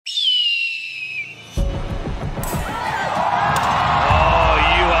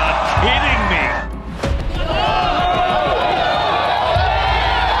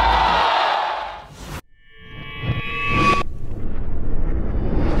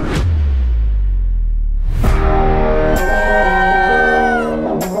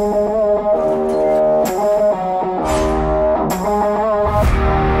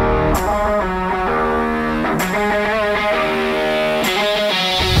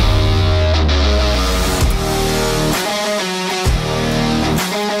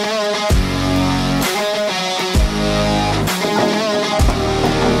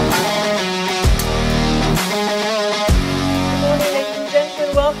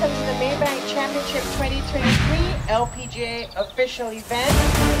welcome to the Maybank Championship 2023 LPGA official event.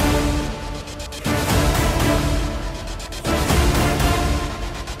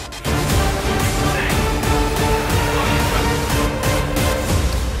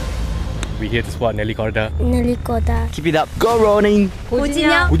 We here to support Nelly Korda. Nelly Korda. Keep it up. Go Ronin.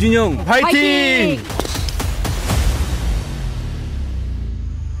 Hujinyoung. Fighting!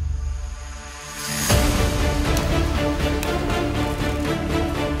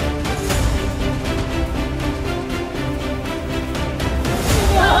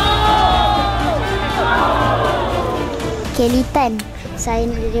 Kelly Tan. Saya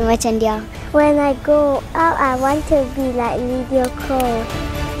nak jadi macam dia. When I grow up, I want to be like Lydia Ko.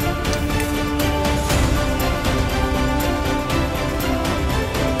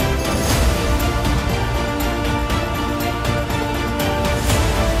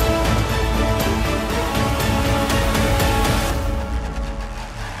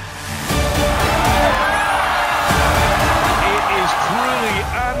 It is truly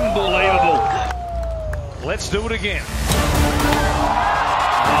unbelievable. Let's do it again.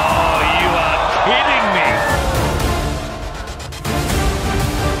 Oh, you are kidding me.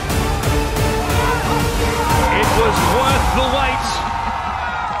 It was worth the wait.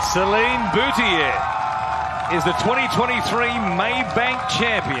 Celine Boutier is the 2023 Maybank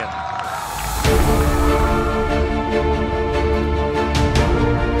champion.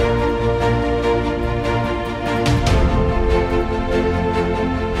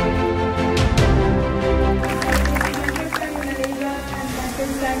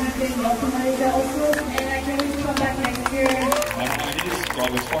 For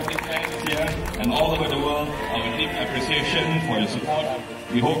the sporting fans here and all over the world, our deep appreciation for your support.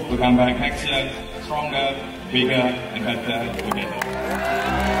 We hope to come back next year stronger, bigger and better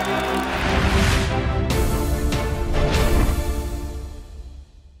together.